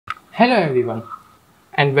Hello everyone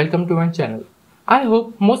and welcome to my channel. I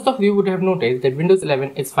hope most of you would have noticed that Windows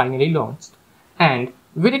 11 is finally launched, and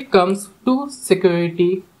with it comes two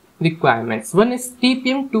security requirements. One is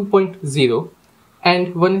TPM 2.0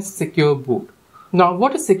 and one is secure boot. Now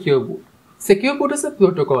what is secure boot? Secure boot is a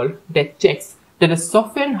protocol that checks that the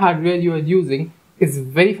software and hardware you are using is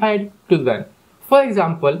verified to run. For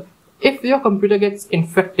example, if your computer gets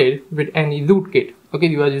infected with any rootkit, okay,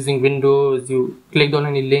 you are using Windows, you clicked on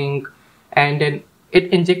any link, and then it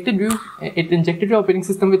injected your operating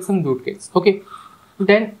system with some rootkits, okay,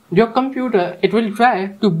 then your computer, it will try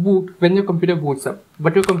to boot when your computer boots up,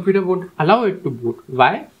 but your computer won't allow it to boot.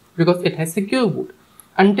 Why? Because it has secure boot.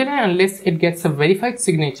 Until and unless it gets a verified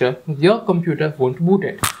signature, your computer won't boot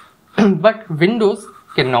it. But Windows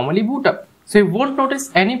can normally boot up, so you won't notice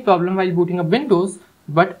any problem while booting up Windows,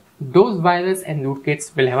 but those viruses and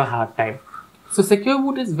rootkits will have a hard time. So secure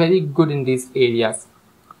boot is very good in these areas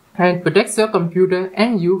and protects your computer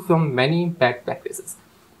and you from many bad practices.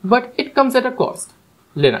 But it comes at a cost.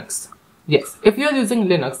 Linux. Yes, if you are using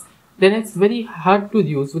Linux, then it's very hard to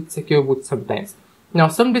use with secure boot sometimes. Now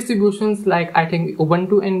some distributions like I think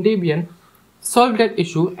Ubuntu and Debian solve that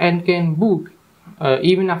issue and can boot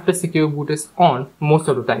even after secure boot is on most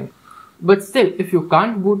of the time. But still, if you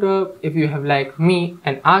can't boot up, if you have like me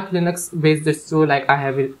an Arch Linux based distro, like I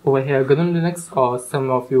have it over here, GNU Linux, or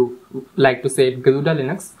some of you like to say it Garuda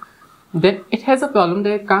Linux, then it has a problem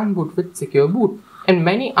that it can't boot with secure boot. And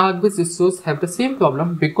many Arch based distros have the same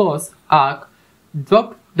problem because Arch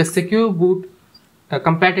dropped the secure boot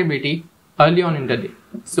compatibility early on in the day.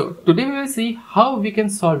 So today we will see how we can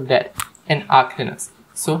solve that in Arch Linux.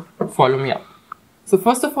 So follow me up. So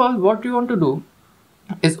first of all, what you want to do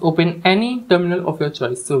is open any terminal of your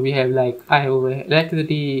choice. So we have like I have over here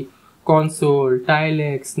Electricity, Console,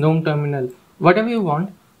 Tilex, GNOME terminal, whatever you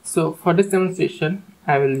want. So for this demonstration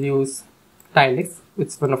I will use Tilex, which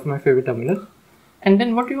is one of my favorite terminals. And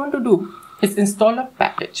then what you want to do is install a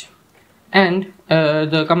package, and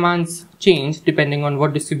the commands change depending on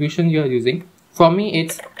what distribution you are using. For me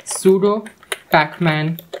it's sudo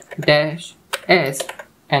pacman -s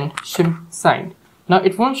and shim signed. Now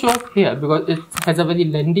it won't show up here because it has a very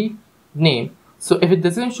lengthy name. So if it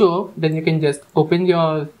doesn't show up, then you can just open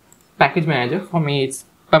your package manager. For me it's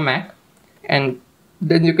Mac, and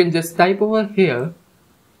then you can just type over here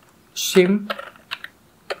shim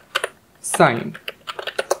signed.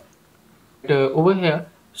 Over here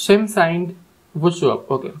shim signed would show up.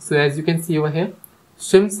 Okay, so as you can see over here,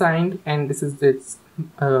 shim signed, and this is its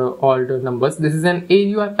all the numbers. This is an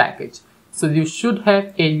AUR package, so you should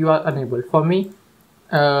have AUR enabled. For me,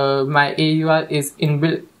 my AUR is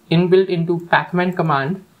inbuilt into pacman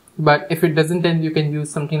command, but if it doesn't, then you can use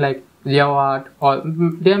something like Yaoart, or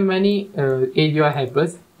there are many AUR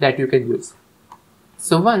helpers that you can use.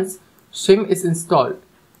 So once shim is installed,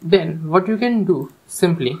 then what you can do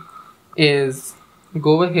simply is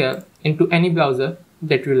go over here into any browser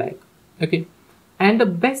that you like, okay. And the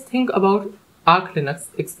best thing about Arch Linux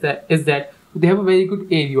is that they have a very good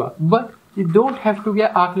AUR, but you don't have to be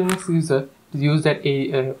an Arch Linux user to use that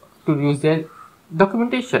to use their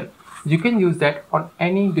documentation. You can use that on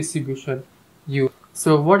any distribution you.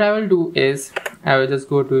 So what I will do is I will just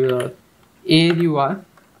go to your AUR,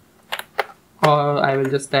 or I will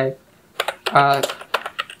just type Arch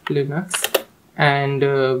Linux, and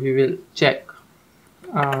we will check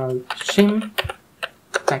shim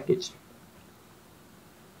package.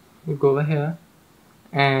 We go over here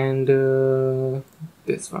and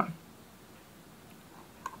this one.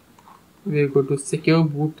 We'll go to secure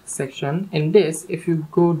boot section. In this, if you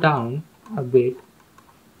go down a bit,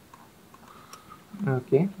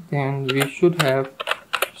 okay, then we should have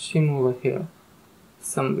shim over here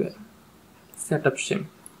somewhere. Setup shim.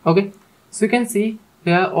 Okay, so you can see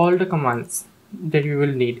here are all the commands that you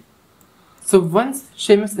will need. So once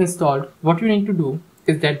shim is installed, what you need to do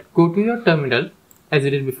is that go to your terminal as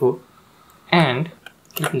you did before, and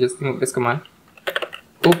you can just remove this command,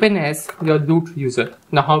 open as your root user.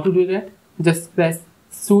 Now how to do that? Just press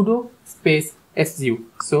sudo space su.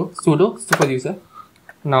 So sudo super user.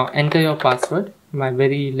 Now enter your password, my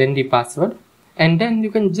very lengthy password, and then you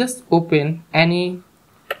can just open any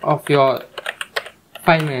of your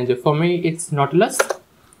file manager. For me it's Nautilus.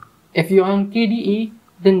 If you are on KDE,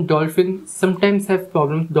 then Dolphin sometimes have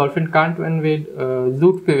problems. Dolphin can't run with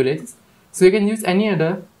root privileges, so you can use any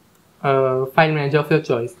other file manager of your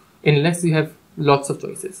choice, unless you have lots of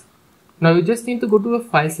choices. Now you just need to go to a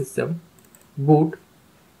file system, boot,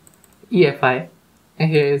 EFI, and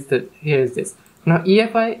here is this. Now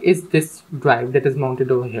EFI is this drive that is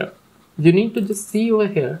mounted over here. You need to just see over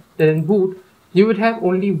here that in boot you would have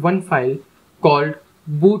only one file called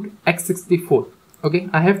boot x64. Okay,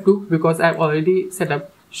 I have to because I've already set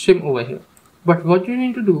up shim over here. But what you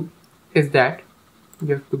need to do is that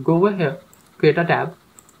you have to go over here, create a tab,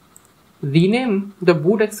 rename the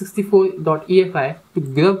boot x64.efi to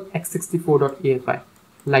grub x64.efi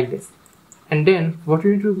like this. And then what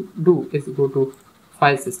you need to do is go to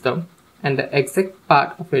file system, and the exact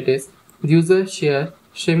part of it is user share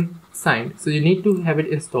shim signed. So you need to have it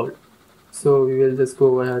installed. So we will just go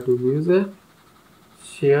over here to user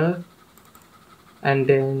share, and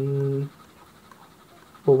then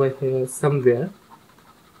over here somewhere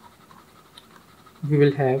we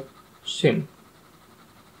will have shim.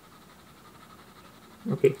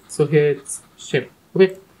 Okay, so here it's shim.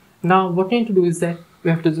 Okay, now what we need to do is that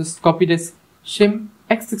we have to just copy this shim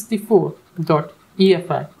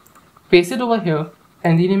x64.efi, paste it over here,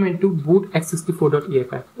 and rename it to boot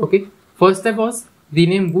x64.efi. Okay, first step was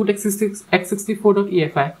rename boot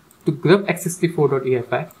x64.efi to grub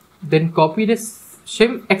x64.efi, then copy this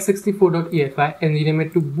shim x64.efi and rename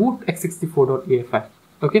it to boot x64.efi.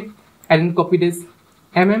 Okay, and then copy this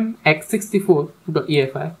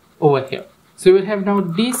mmx64.efi over here. So you will have now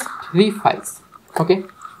these three files. Okay,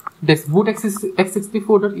 this boot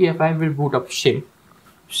x64.efi will boot up shim.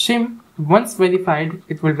 Shim, once verified,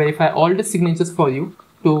 it will verify all the signatures for you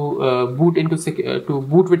to boot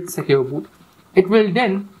with secure boot. It will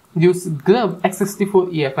then use grub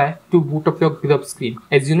x64.efi to boot up your grub screen.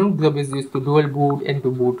 As you know, grub is used to dual boot and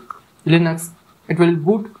to boot Linux. It will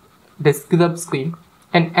boot this grub screen,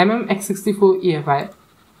 and mmx64.efi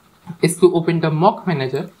is to open the mock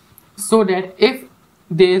manager, so that if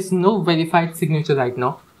there is no verified signature right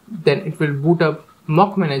now, then it will boot up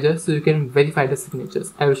mock manager so you can verify the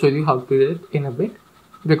signatures. I will show you how to do it in a bit,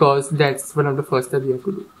 because that's one of the first steps you have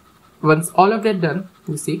to do. Once all of that done,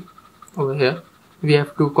 you see over here we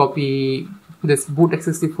have to copy this boot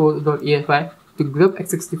x64.efi to grub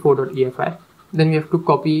x64.efi. Then we have to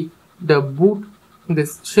copy the boot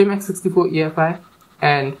this shim x64.efi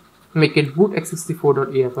and make it boot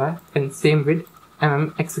x64.efi, and same with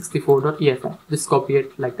mmx64.efi. Just copy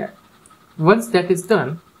it like that. Once that is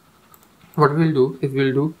done, what we'll do is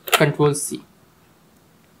we'll do Control C.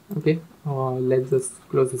 Okay, let's just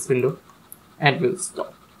close this window and we'll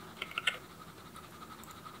stop.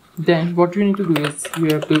 Then what you need to do is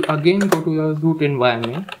you have to again go to your root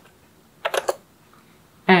environment,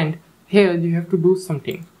 and here you have to do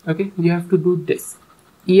something. Okay, you have to do this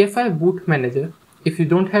EFI boot manager. If you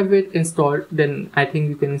don't have it installed, then I think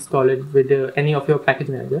you can install it with any of your package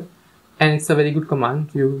manager, and it's a very good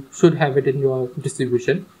command. You should have it in your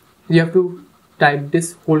distribution. You have to type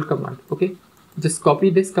this whole command. Okay, just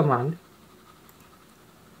copy this command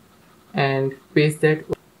and paste that.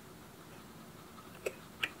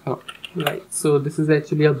 Oh, right, so this is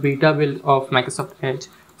actually a beta build of Microsoft Edge,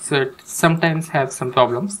 so it sometimes have some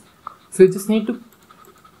problems. So you just need to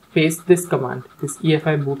paste this command, this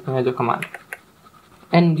EFI boot manager command,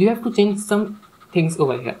 and you have to change some things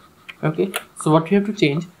over here. Okay, so what you have to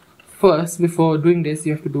change first, before doing this,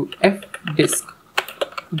 you have to do fdisk-l.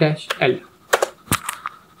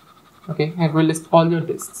 Okay, and we'll list all your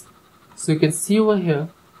disks. So you can see over here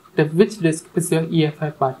that which disk is your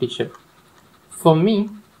EFI partition. For me,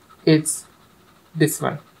 it's this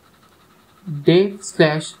one,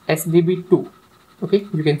 dev/sdb2. Okay,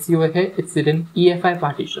 you can see over here it's written EFI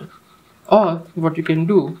partition. Or what you can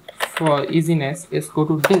do for easiness is go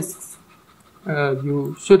to disks.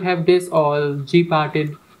 You should have this all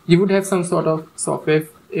gparted. You would have some sort of software.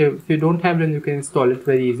 If you don't have, then you can install it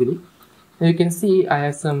very easily. And you can see I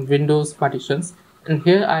have some Windows partitions, and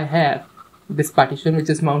here I have this partition which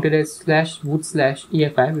is mounted as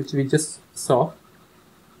 /boot/EFI, which we just saw.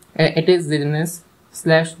 It is written as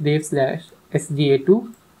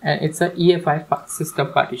 /dev/sda2, and it's a EFI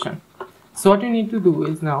system partition. So what you need to do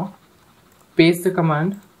is now paste the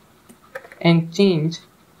command and change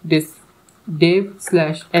this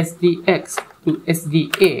dev/sdx to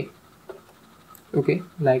sda. Okay,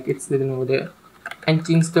 like it's written over there, and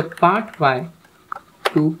change the part y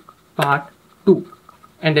to part 2,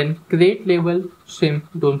 and then create label shim.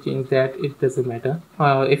 Don't change that, it doesn't matter.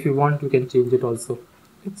 If you want, you can change it also.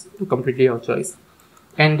 It's completely your choice.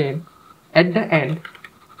 And then at the end,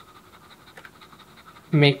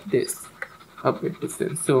 make this a bit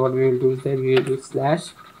different. So what we will do is that we will do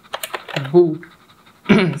 /boot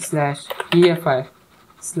 /EFI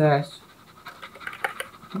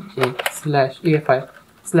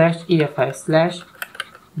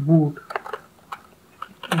 /EFI/boot.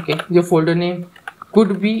 Okay, your folder name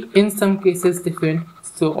could be in some cases different,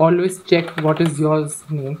 so always check what is yours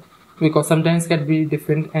name, because sometimes it can be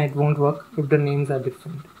different and it won't work if the names are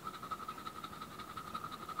different.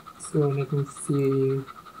 So let me see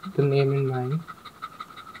the name in mind.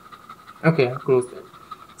 Okay, I've closed it.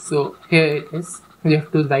 So here it is. You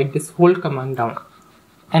have to write this whole command down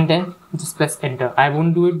and then just press enter. I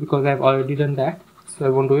won't do it because I've already done that, so I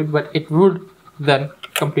won't do it, but it would run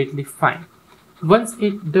completely fine. Once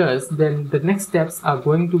it does, then the next steps are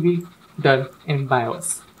going to be done in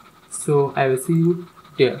BIOS. So I will see you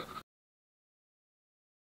there.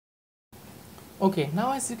 Okay,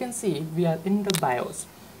 now as you can see, we are in the BIOS.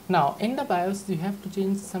 Now in the BIOS you have to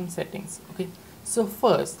change some settings. Okay, so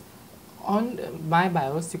first on my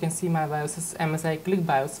BIOS, you can see my BIOS is MSI Click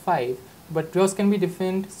BIOS 5, but yours can be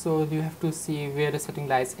different, so you have to see where the setting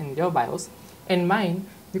lies in your BIOS. In mine,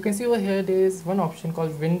 you can see over here there is one option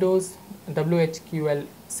called Windows WHQL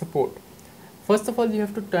support. First of all, you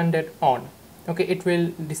have to turn that on. Okay, it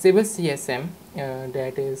will disable CSM,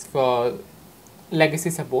 that is for legacy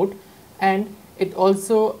support, and it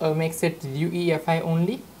also makes it UEFI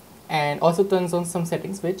only, and also turns on some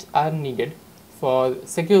settings which are needed for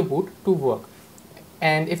secure boot to work.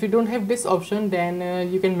 And if you don't have this option,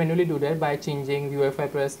 then you can manually do that by changing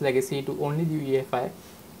UEFI plus legacy to only UEFI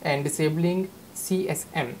and disabling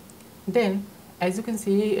CSM. Then as you can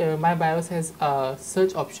see, my BIOS has a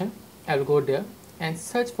search option. I'll go there and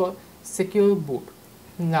search for secure boot.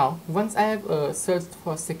 Now once I have searched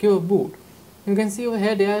for secure boot, you can see over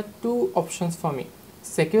here there are two options for me: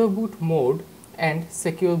 secure boot mode and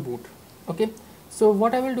secure boot. Okay, so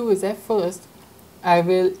what I will do is first I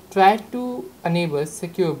will try to enable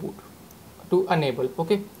secure boot to enable.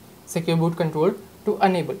 Okay, secure boot control to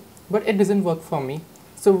enable, but it doesn't work for me.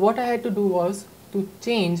 So what I had to do was to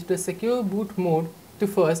change the secure boot mode to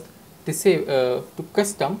first disable to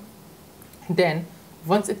custom. Then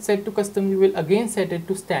once it's set to custom, you will again set it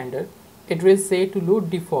to standard. It will say to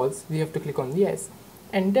load defaults, we have to click on yes,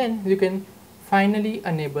 and then you can finally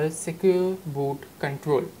enable secure boot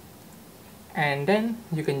control. And then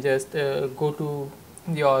you can just go to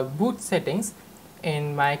your boot settings.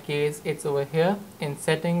 In my case, it's over here in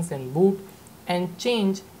settings and boot, and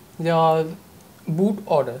change your boot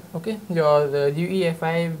order. Okay, your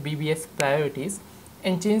UEFI BBS priorities,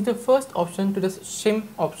 and change the first option to the shim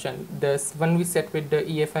option, this one we set with the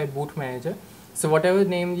EFI boot manager. So whatever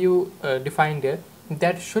name you define there,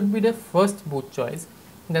 that should be the first boot choice.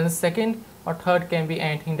 Then the second or third can be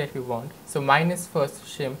anything that you want. So mine is first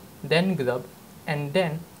shim, then grub, and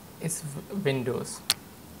then is Windows.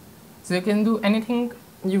 So you can do anything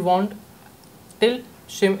you want till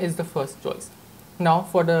shim is the first choice. Now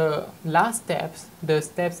for the last steps, the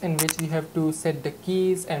steps in which you have to set the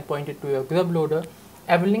keys and point it to your grub loader,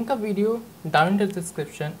 I will link a video down in the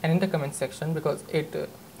description and in the comment section because it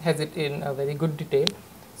has it in a very good detail,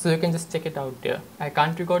 so you can just check it out there. I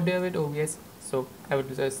can't record there with OBS, so I will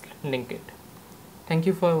just link it. Thank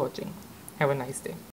you for watching. Have a nice day.